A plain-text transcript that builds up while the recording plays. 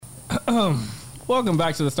Welcome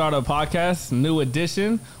back to the Startup Podcast, new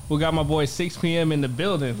edition. We got my boy 6 p.m. in the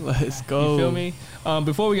building. Let's go. You feel me?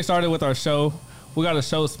 Before we get started with our show, we got a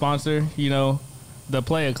show sponsor, the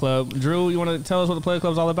Player Club. Drew, you want to tell us what the Player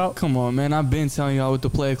Club's all about? Come on, man. I've been telling y'all what the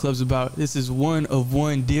Player Club's about. This is one of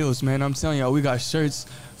one deals, man. I'm telling y'all, we got shirts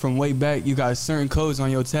from way back. You got certain codes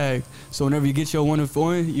on your tag. So whenever you get your one of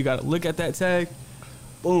one, you got to look at that tag.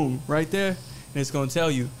 Boom, right there. And it's going to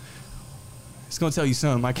tell you. It's going to tell you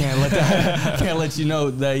something. I can't let you know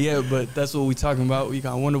that yet, but that's what we're talking about. We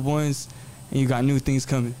got one of ones, and you got new things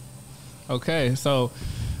coming. Okay, so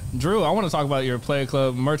Drew, I want to talk about your Player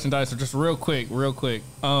Club merchandise just real quick.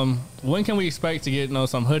 When can we expect to get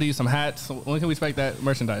some hoodies, some hats? When can we expect that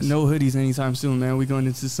merchandise? No hoodies anytime soon, man. We're going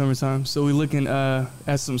into summertime. So we're looking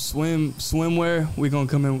at some swimwear. We're going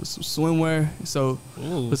to come in with some swimwear. So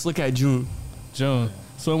Let's look at June.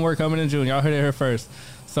 Swimwear coming in June. Y'all heard it here first.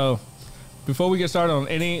 So before we get started on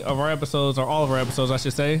any of our episodes, or all of our episodes, I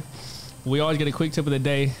should say, we always get a quick tip of the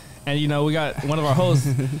day. And, we got one of our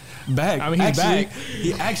hosts back. I mean, he's back.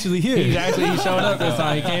 He's actually here. He showed up this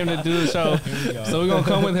time. He came to do the show. So we're going to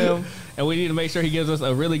come with him, and we need to make sure he gives us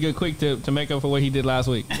a really good quick tip to make up for what he did last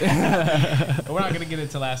week. We're not going to get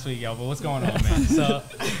into last week, y'all, but what's going on, man? So,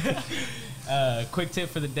 quick tip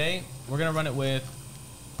for the day. We're going to run it with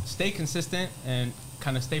stay consistent and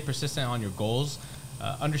kind of stay persistent on your goals.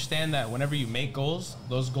 Understand that whenever you make goals,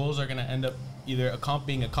 those goals are going to end up either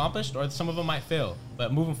being accomplished or some of them might fail.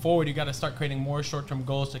 But moving forward, you got to start creating more short-term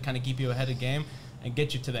goals to kind of keep you ahead of game and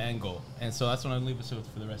get you to the end goal. And so that's what I'm leaving us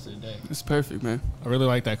with for the rest of the day. It's perfect, man. I really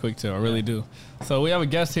like that quick tip. I really do. So we have a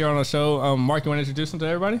guest here on the show. Mark, you want to introduce him to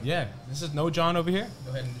everybody? Yeah. This is Nojan over here.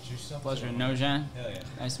 Go ahead and introduce yourself. Pleasure. Nojan. Hell yeah.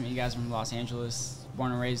 Nice to meet you guys from Los Angeles.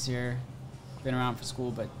 Born and raised here. Been around for school,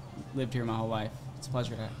 but lived here my whole life. It's a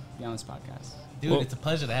pleasure to be on this podcast. Dude, it's a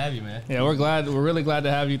pleasure to have you, man. Yeah, we're really glad to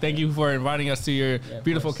have you. Thank you for inviting us to your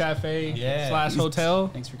beautiful cafe / hotel.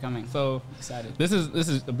 Thanks for coming. So excited. This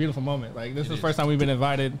is a beautiful moment. Like, this is the first time we've been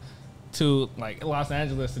invited to Los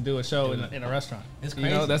Angeles to do a show in a restaurant. It's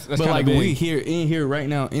crazy. That's but kind of big. we here right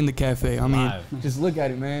now in the cafe. I mean, just look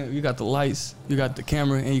at it, man. You got the lights, you got the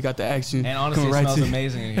camera, and you got the action. And honestly, it smells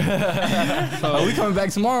amazing in here. So we coming back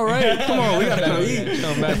tomorrow, right? Come on, we gotta come eat.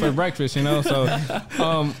 Come back for breakfast, So,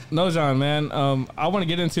 Nojan, man, I want to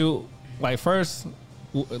get into first.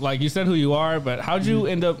 Like, you said who you are, but how'd you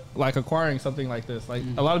end up acquiring something like this?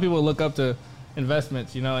 A lot of people look up to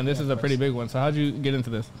investments, and this is a pretty big one. So how'd you get into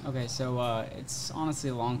this? Okay, so it's honestly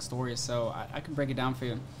a long story, so I can break it down for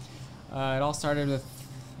you. It all started with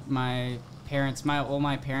my parents,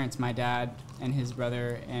 my dad and his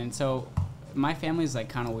brother, and so my family is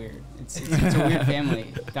kind of weird. It's a weird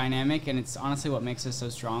family dynamic, and it's honestly what makes us so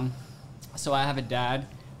strong. So I have a dad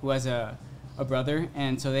who has a brother,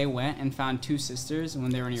 and so they went and found two sisters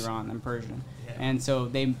when they were in Iran. I'm Persian. And so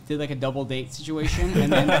they did a double date situation,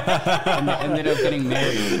 and then ended up getting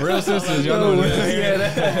married. Real sisters, y'all know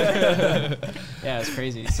this. Yeah, it's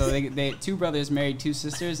crazy. So they two brothers married two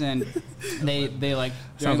sisters, and they during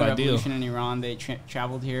the revolution in Iran, they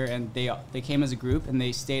traveled here, and they came as a group, and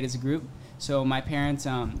they stayed as a group. So my parents,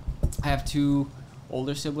 I have two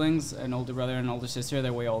older siblings, an older brother and an older sister.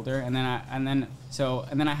 They're way older, and then I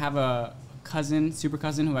have a cousin, super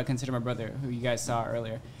cousin, who I consider my brother, who you guys saw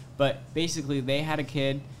earlier. But basically, they had a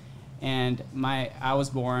kid, and I was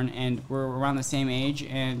born, and we're around the same age,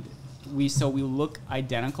 and we look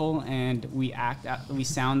identical, and we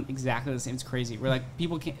sound exactly the same. It's crazy. We're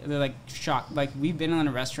they're shocked. We've been in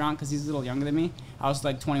a restaurant because he's a little younger than me. I was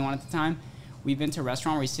 21 at the time. We've been to a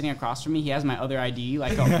restaurant where he's sitting across from me. He has my other ID,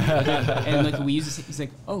 and we use this. He's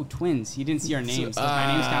oh, twins. He didn't see our names.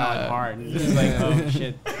 My name's kind of hard. And he's oh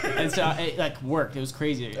shit. And so it worked. It was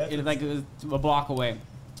crazy. It was a block away.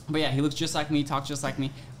 But yeah, he looks just like me, talks just like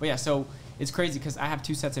me. But yeah, so it's crazy because I have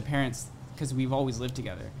two sets of parents because we've always lived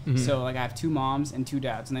together. Mm-hmm. So I have two moms and two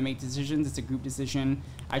dads, and they make decisions. It's a group decision.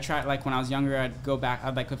 I try when I was younger, I'd go back.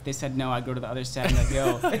 If they said no, I'd go to the other set and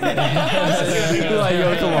yo. Yo,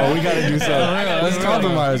 come on, we gotta do something. Let's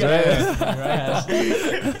compromise,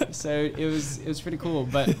 right? So it was pretty cool,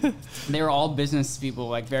 but they were all business people.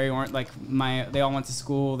 They all went to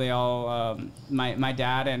school. They all my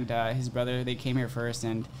dad and his brother, they came here first,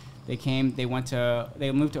 and they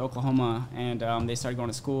moved to Oklahoma, and they started going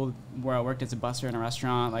to school where I worked as a busser in a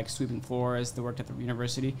restaurant, sweeping floors. They worked at the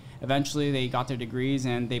university. Eventually they got their degrees,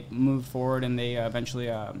 and they moved forward, and they eventually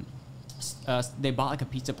they bought a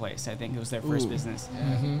pizza place. I think it was their first business.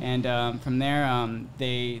 Mm-hmm. And from there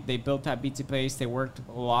they built that pizza place. They worked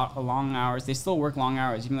long hours. They still work long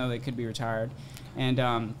hours even though they could be retired.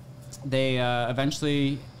 And they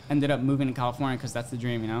eventually ended up moving to California because that's the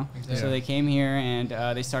dream, you know. Exactly. So they came here and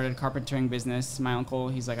they started a carpentering business. My uncle,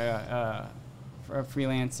 he's like a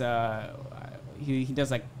freelance. He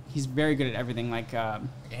does like, he's very good at everything, like a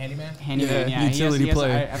handyman. Handyman, Yeah, yeah. utility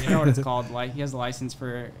player. I forget what it's called. Like he has a license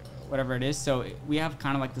for whatever it is. So we have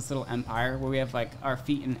kind of like this little empire where we have like our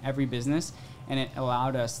feet in every business, and it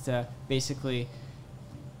allowed us to basically,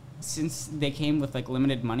 since they came with like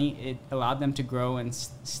limited money, it allowed them to grow and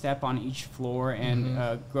step on each floor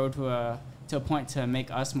and grow to a point to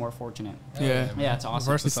make us more fortunate. Yeah, it's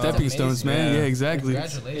awesome. The stepping stones, man. Yeah, exactly.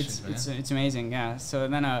 Congratulations, man. It's amazing. Yeah. So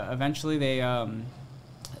then eventually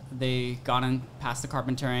they got in past the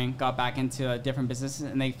carpentering, got back into different businesses,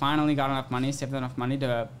 and they finally got enough money, saved enough money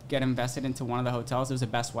to get invested into one of the hotels. It was a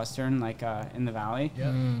Best Western, like in the Valley.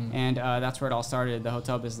 Yep. And that's where it all started, the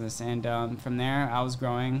hotel business. And from there, I was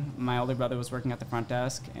growing. My older brother was working at the front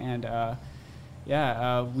desk, and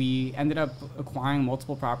we ended up acquiring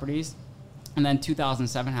multiple properties. And then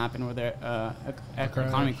 2007 happened where the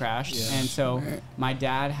economy crashed. Yeah. And so my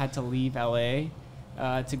dad had to leave LA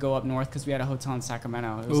to go up north because we had a hotel in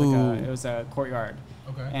Sacramento. It was a courtyard.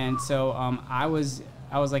 Okay. And so I was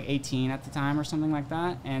like 18 at the time or something like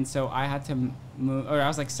that. And so I had to move, or I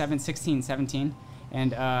was like 16, 17.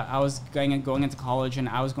 And I was going into college, and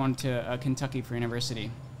I was going to Kentucky for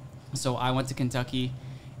university. So I went to Kentucky.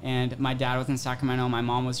 And my dad was in Sacramento. My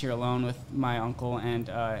mom was here alone with my uncle and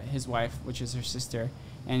his wife, which is her sister.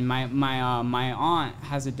 And my aunt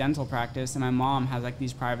has a dental practice, and my mom has like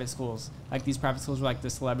these private schools. Like these private schools where like the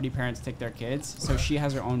celebrity parents take their kids. So she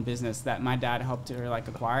has her own business that my dad helped her like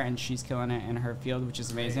acquire, and she's killing it in her field, which is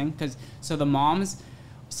amazing. So the moms,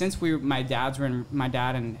 since my dad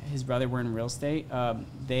and his brother were in real estate,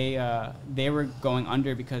 they were going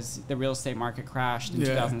under because the real estate market crashed in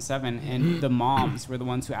 2007, and the moms were the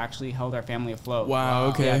ones who actually held our family afloat. Wow,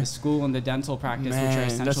 okay. Yeah, the school and the dental practice, which are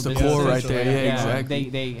essential that's the businesses. core right there. Yeah, exactly.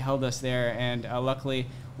 They held us there, and luckily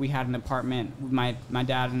we had an apartment. My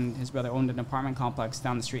dad and his brother owned an apartment complex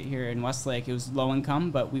down the street here in Westlake. It was low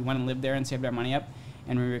income, but we went and lived there and saved our money up,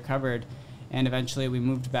 and we recovered, and eventually we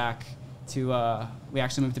moved back to we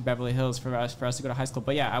actually moved to Beverly Hills for us to go to high school.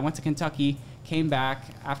 But yeah, I went to Kentucky, came back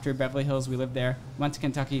after Beverly Hills. We lived there, went to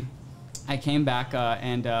Kentucky. I came back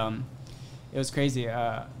and it was crazy.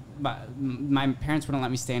 My parents wouldn't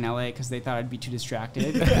let me stay in LA because they thought I'd be too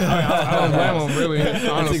distracted. I don't blame them, really.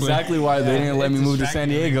 That's exactly why they didn't let me move to San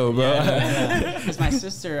Diego, bro. Because my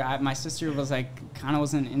sister was like kind of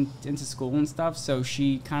wasn't into school and stuff, so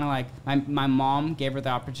she kind of like my mom gave her the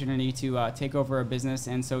opportunity to take over a business,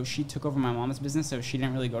 and so she took over my mom's business, so she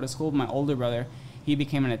didn't really go to school. My older brother, he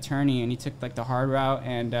became an attorney, and he took like the hard route,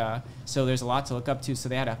 and so there's a lot to look up to. So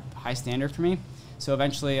they had a high standard for me. So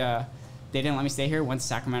eventually, they didn't let me stay here. Went to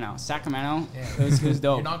Sacramento. It was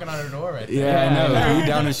dope. You're knocking on her door right there. Yeah, I know. You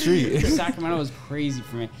down the street. Sacramento was crazy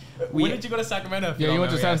for me. When did you go to Sacramento? You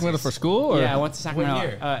went to Sacramento for school? Or? Yeah, I went to Sacramento.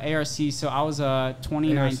 What year? ARC. So I was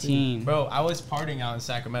 2019. ARC. Bro, I was partying out in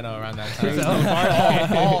Sacramento around that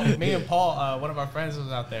time. Me and Paul, one of our friends,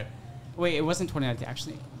 was out there. Wait, it wasn't 2019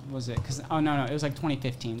 actually. Was it? Because no, it was like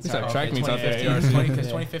 2015. Sorry. Track meets out there.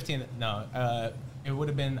 2015. No. It would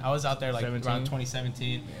have been, I was out there like 17? Around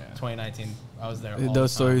 2017, 2019, I was there.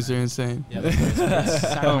 Those stories are insane. Yeah, those stories are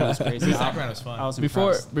Sacramento was crazy. Sacramento was fun. I was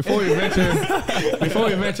before we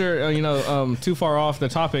venture, too far off the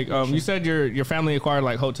topic. You said your family acquired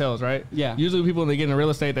like hotels, right? Yeah. Usually people when they get into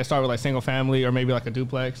real estate, they start with like single family or maybe like a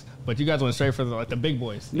duplex. But you guys went straight for the big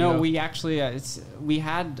boys. No, we actually we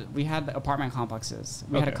had apartment complexes.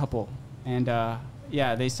 We had a couple, and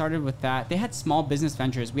yeah, they started with that. They had small business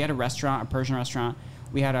ventures. We had a restaurant, a Persian restaurant.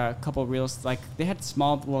 We had a couple they had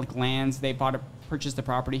small lands. They purchased the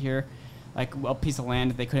property here, like a piece of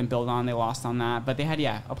land that they couldn't build on. They lost on that. But they had,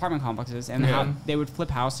 apartment complexes, and they would flip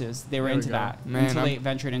houses. They were into that until they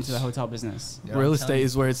ventured into the hotel business. Yeah, real estate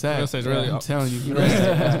is where it's at. Real estate's really, I'm telling you.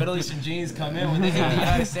 Those Middle Eastern G's come in when they hit the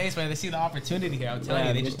United States, man. They see the opportunity here. I'm telling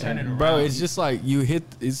you, they just turn it around. Bro, it's just like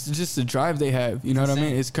it's just the drive they have. You know what I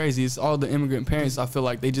mean? It's crazy. It's all the immigrant parents. I feel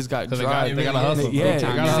like they just got drive. They got to hustle. Yeah,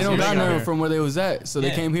 they don't got nothing from where they was at. So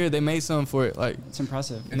they came here, they made something for it. Like, it's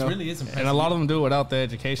impressive. It really is impressive. And a lot of them do it without the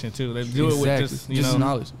education too. They do it with just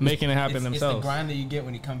knowledge, making it happen themselves. It's the grind that you get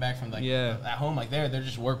when you come back from at home. Like they're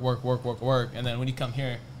just work, and then when you come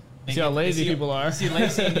here, see how lazy people are. You see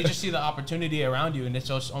lazy, and you just see the opportunity around you, and it's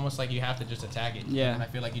just almost like you have to just attack it. Yeah, and I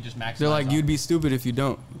feel like you just maximize. They're like, you'd be stupid if you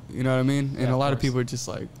don't. You know what I mean? And a lot of people are just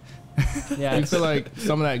like. Yeah, you feel like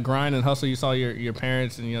some of that grind and hustle you saw your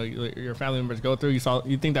parents and your family members go through.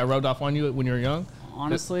 You think that rubbed off on you when you were young?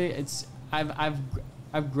 Honestly, I've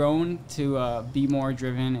I've grown to be more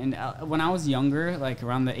driven. And when I was younger, like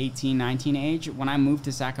around the 18, 19 age, when I moved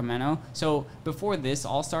to Sacramento, so before this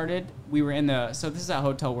all started, we were in the, so this is how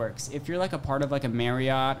hotel works. If you're like a part of like a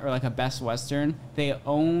Marriott or like a Best Western, they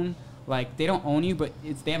own, like they don't own you, but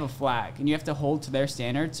they have a flag and you have to hold to their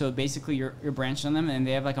standards. So basically you're branched on them, and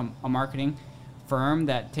they have like a marketing firm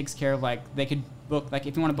that takes care of, like, they could book, like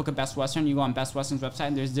if you want to book a Best Western, you go on Best Western's website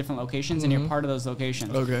and there's different locations and you're part of those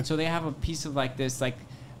locations. Okay. So they have a piece of like this like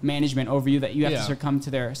management over you that you have to succumb to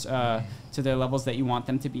their levels that you want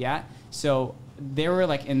them to be at. So they were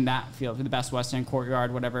like in that field, the Best Western,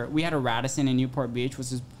 Courtyard, whatever. We had a Radisson in Newport Beach,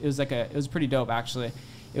 which is it was pretty dope actually.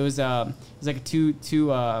 It was like a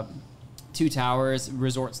two towers,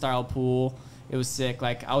 resort style pool. It was sick.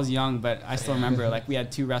 Like, I was young, but I still remember, like, we had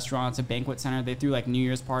 2 restaurants, a banquet center. They threw, like, New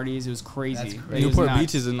Year's parties. It was crazy. That's crazy. Newport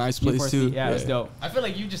Beach is a nice place, too. Yeah, it was dope. I feel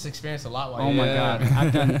like you just experienced a lot while Oh, my God.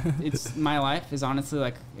 I've done, my life is honestly,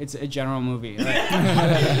 like, it's a general movie. Like,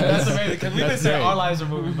 that's amazing, because we've been saying our lives are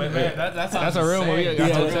movies, but, man, that's a real movie.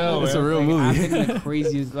 It's a real movie. I've been the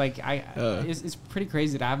craziest, like, it's pretty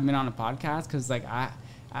crazy that I haven't been on a podcast, because, like, I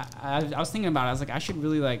was thinking about it. I was like, I should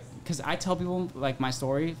really, like, because I tell people, like, my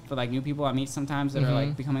story for, like, new people I meet sometimes that are,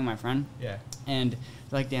 like, becoming my friend. Yeah. And they're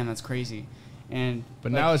like, damn, that's crazy. But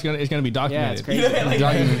like, now it's gonna be documented. Yeah, it's crazy.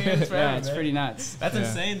 Yeah, it's pretty nuts. That's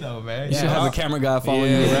insane, though, man. You should have a camera guy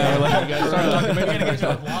following you around. Like, you gotta start documenting. Get you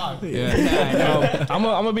a vlog. Yeah. I'm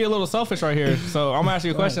gonna be a little selfish right here. So I'm gonna ask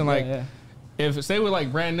you a question. If say we're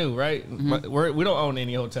like brand new, right? But we don't own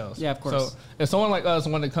any hotels. Yeah, of course. So if someone like us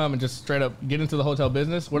wanted to come and just straight up get into the hotel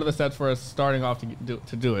business, what are the steps for us starting off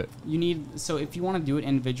to do it? You need, so if you want to do it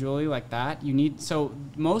individually like that, so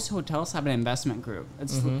most hotels have an investment group.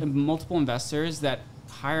 It's multiple investors that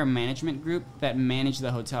hire a management group that manage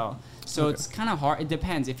the hotel. So it's kind of hard. It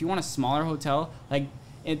depends. If you want a smaller hotel, like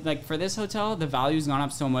for this hotel, the value's gone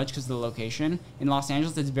up so much because of the location. In Los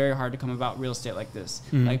Angeles, it's very hard to come about real estate like this.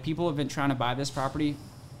 Like, people have been trying to buy this property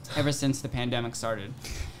ever since the pandemic started.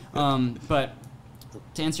 But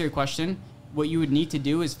to answer your question, what you would need to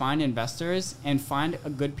do is find investors and find a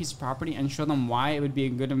good piece of property and show them why it would be a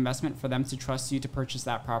good investment for them to trust you to purchase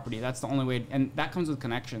that property. That's the only way, and that comes with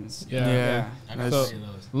connections. Yeah. So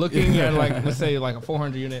looking at, like, let's say like a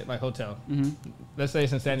 400 unit like hotel. Let's say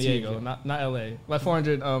it's in San Diego, not LA. Like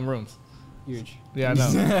 400 rooms. Huge. Yeah, I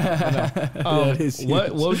know.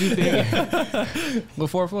 What would you think?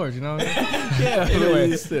 With 4 floors, you know? Yeah.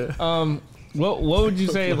 Anyway, what would you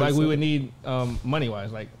say like we would need money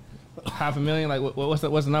wise, like? $500,000, like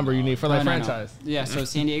what's the number you need for like franchise? No. Yeah, so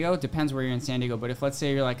San Diego, depends where you're in San Diego, but if let's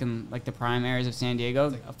say you're like in like the prime areas of San Diego,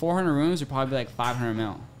 400 rooms are probably like $500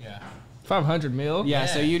 million. Yeah. 500 mil? Yeah,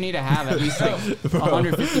 so you need to have at least like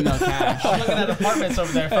 150 mil cash. I'm looking at apartments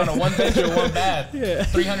over there in front of 1 bedroom, 1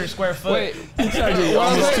 bath, 300 square foot. Wait, charging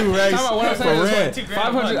almost 2 racks what I'm saying for is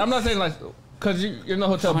 500. I'm not saying like because you're in the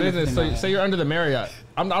hotel business, so say you're under the Marriott.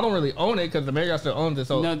 I don't really own it because the Marriott still owns it.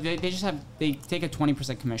 So no, they take a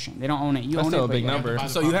 20% commission. They don't own it. You That's own still it, a big number.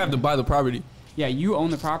 So you have to buy the property. Yeah, you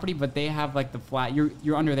own the property, but they have like the flag.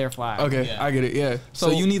 You're under their flag. Okay, I get it. Yeah.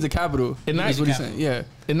 So you need the capital. In that, is what he's saying. Yeah.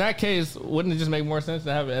 In that case, wouldn't it just make more sense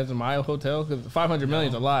to have it as a Mile hotel? Because 500 million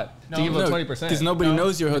is a lot to give up 20%. Because nobody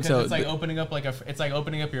knows your hotel. It's like opening up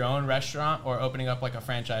opening up your own restaurant or opening up like a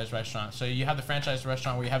franchise restaurant. So you have the franchise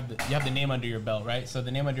restaurant where you have the name under your belt, right? So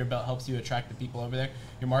the name under your belt helps you attract the people over there.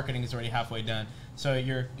 Your marketing is already halfway done. So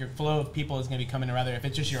your flow of people is going to be coming. Rather, if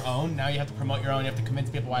it's just your own, now you have to promote your own. You have to convince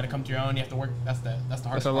people why to come to your own. You have to work. That's the hardest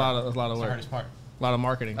part. That's a lot of work. That's the hardest part. A lot of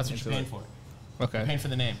marketing. That's what you're paying for. Okay. You're paying for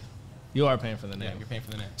the name. You are paying for the name. Yeah, you're paying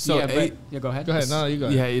for the name. So go ahead. Go ahead. No, you go.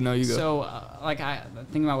 Yeah, you go. So I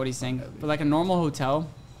think about what he's saying, but like a normal hotel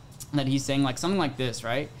that he's saying, like something like this,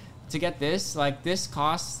 right? To get this, like this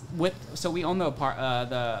costs so we own the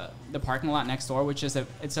parking lot next door, which is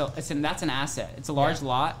that's an asset. It's a large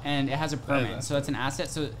lot and it has a permit, so it's an asset.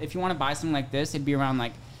 So if you want to buy something like this, it'd be around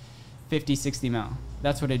like 50, 60 mil.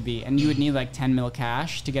 That's what it'd be, and you would need like 10 mil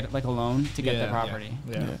cash to get like a loan to get the property.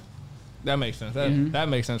 Yeah. That makes sense. That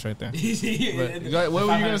makes sense right there. But, what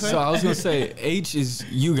were you gonna say? So I was gonna say H is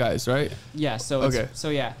you guys, right? Yeah. So okay.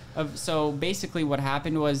 So basically, what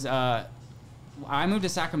happened was I moved to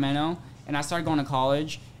Sacramento and I started going to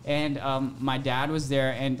college, and my dad was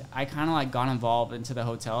there, and I kind of like got involved into the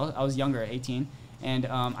hotel. I was younger, 18. And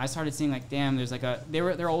I started seeing like, damn, there's like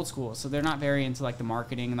they're old school, so they're not very into like the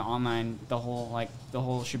marketing and the online, the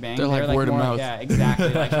whole shebang. They're like word of mouth. Yeah,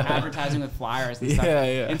 exactly. Like advertising with flyers and stuff.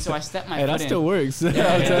 Yeah. And so I stepped my foot in. That still works. Yeah,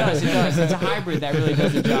 it does. It's a hybrid that really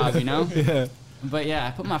does the job, you know? Yeah. But yeah,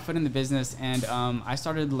 I put my foot in the business, and I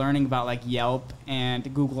started learning about like Yelp and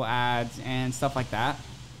Google Ads and stuff like that.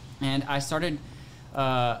 And I started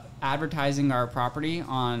advertising our property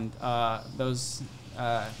on those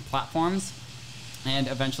platforms, and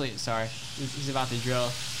eventually, sorry, he's about to drill.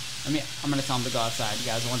 I'm gonna tell him to go outside. You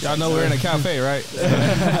guys want? Y'all know we're in a cafe, right?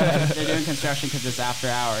 They're doing construction because it's after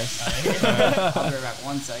hours. I'll be right back.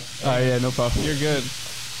 1 sec. Oh yeah, no problem. You're good.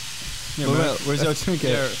 Yeah, where's your drink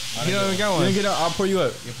at? You don't even got You one. didn't get out. I'll pour you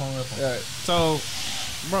up. You're pulling up. All right. So,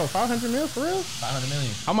 bro, 500 mil for real? 500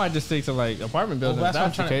 million. I might just stick to like apartment buildings. Well, that's what I'm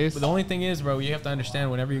the trying case. to, but the only thing is, bro, you have to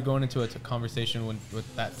understand whenever you're going into a conversation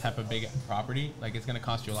with that type of big property, like it's gonna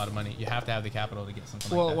cost you a lot of money. You have to have the capital to get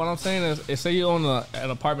something Well, like that. what I'm saying is, say you own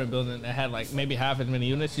an apartment building that had like maybe half as many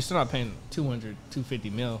units, you're still not paying 250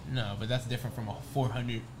 mil. No, but that's different from a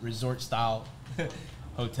 400 resort style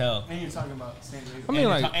hotel. And you're talking about San Diego. I mean,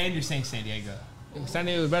 like and you're saying San Diego. San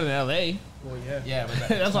Diego is better than LA. Well, yeah. Yeah, but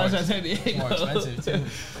That's why I said San it's Diego. more expensive too.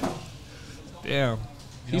 Damn.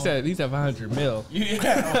 He said 500 mil.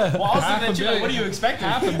 Yeah. Well, also Half a that you like, billion. what are you expecting?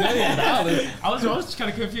 $500 million. I was just kind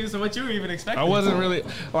of confused on what you were even expecting. I wasn't really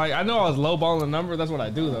like I know I was lowballing the number. That's what I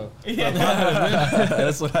do though. Yeah.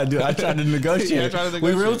 That's what I do. I try to negotiate. Yeah, I try to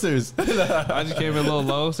We negotiate. realtors. I just came in a little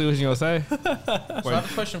low. See what you gonna say? So I have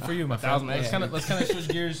a question for you, my friend. Let's kind of switch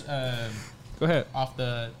gears. Go ahead. Off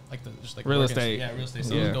the like Real work estate. Yeah, real estate.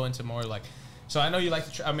 So Yeah. let's go into more like. So I know you like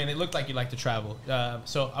to. I mean, it looked like you like to travel.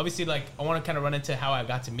 So obviously, like I want to kind of run into how I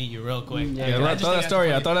got to meet you real quick. Yeah, throw that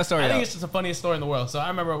story out. Throw that story I out. think it's just the funniest story in the world. So I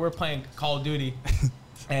remember we're playing Call of Duty.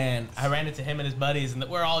 And I ran into him and his buddies, and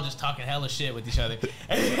we're all just talking hella shit with each other.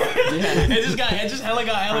 It just hella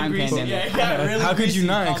got hella Crime greasy. pandemic. Yeah, it got really How could greasy you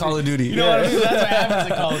not in Call of Duty? You know what I mean? That's what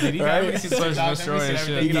happens in Call of Duty. You Right? see the TikToks, everything,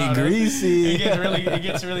 shit. you know, Get greasy. it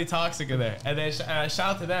gets really toxic in there. And then shout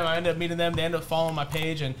out to them. I ended up meeting them. They ended up following my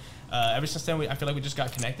page, and ever since then, I feel like we just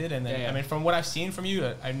got connected. And then, I mean, from what I've seen from you,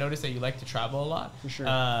 I noticed that you like to travel a lot. For sure.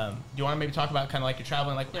 Do you want to maybe talk about kind of like your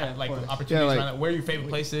traveling, like Yeah, of course. opportunities Yeah, like, around that? Where your favorite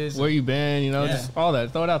places? Where you been? You know, Yeah. just all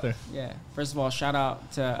that. Throw it out there. Yeah. First of all, shout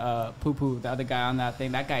out to Poo Poo, the other guy on that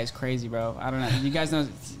thing. That guy is crazy, bro. I don't know. You guys know,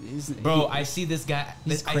 Bro, I see this guy.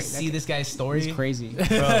 I cra- see this guy's story. he's crazy. Bro,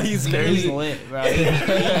 He's He's crazy. lit, bro.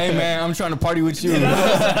 Hey man, I'm trying to party with you.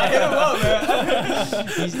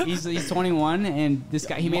 He's 21, and this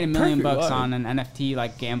guy, he made $1 million Perfect life. on an NFT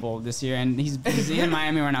like gamble this year, and he's in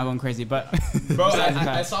Miami right now going crazy. But Bro, besides the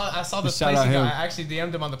I fact- saw the Shout place out he got. him. I actually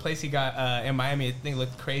DM'd him on the place he got in Miami. The thing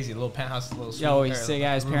looked crazy. The little penthouse, the little suite. Yo, or he's sick.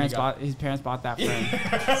 Yeah, his room he parents got. bought that for him.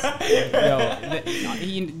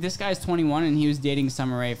 This guy's 21 and he was dating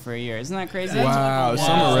Summer Rae for a year. Isn't that crazy? Wow, Wow.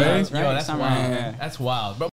 Summer Rae? Yo, that's Summer wild. Rae, yeah. That's wild. Bro,